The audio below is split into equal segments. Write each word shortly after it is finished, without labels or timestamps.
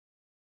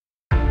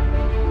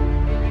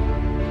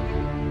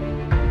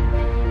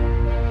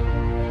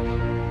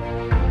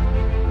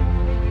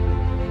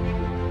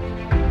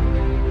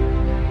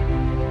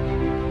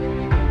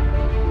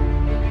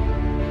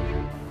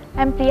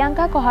I'm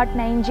Priyanka, cohort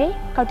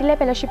 9J, Koutilya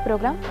Fellowship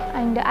Program,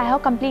 and I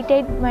have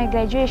completed my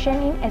graduation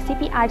in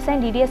SCP Arts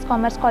and DDS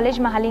Commerce College,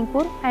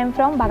 Mahalingpur. I am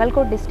from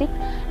Bagalkot district,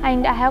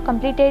 and I have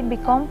completed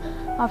BCom.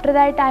 After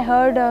that, I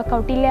heard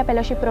Koutilya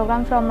Fellowship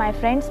Program from my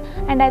friends,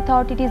 and I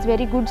thought it is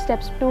very good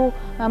steps to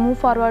move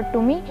forward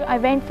to me. I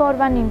went for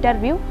one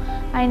interview,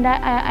 and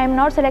I am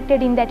not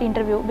selected in that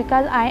interview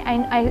because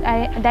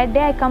that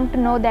day I come to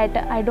know that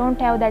I don't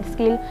have that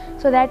skill.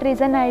 So that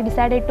reason I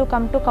decided to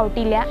come to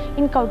Koutilya.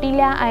 In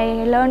Koutilya,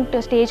 I learned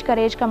stage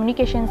courage,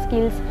 communication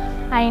skills,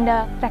 and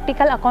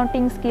practical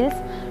accounting skills.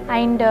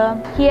 And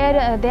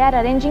here they are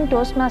arranging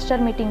Toastmaster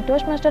meeting.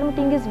 Toastmaster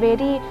meeting is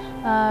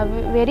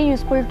very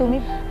useful to me,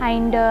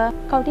 and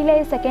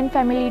Koutilya is second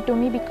family to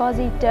me because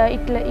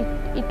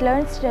it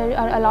learns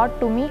a lot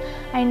to me,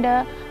 and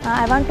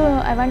I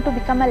want to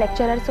become a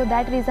lecturer. So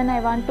that reason I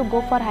want to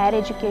go for higher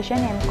education,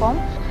 MCom.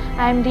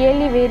 I am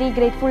really very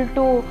grateful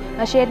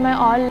to share my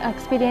all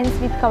experience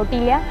with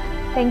Koutilya.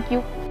 Thank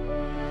you.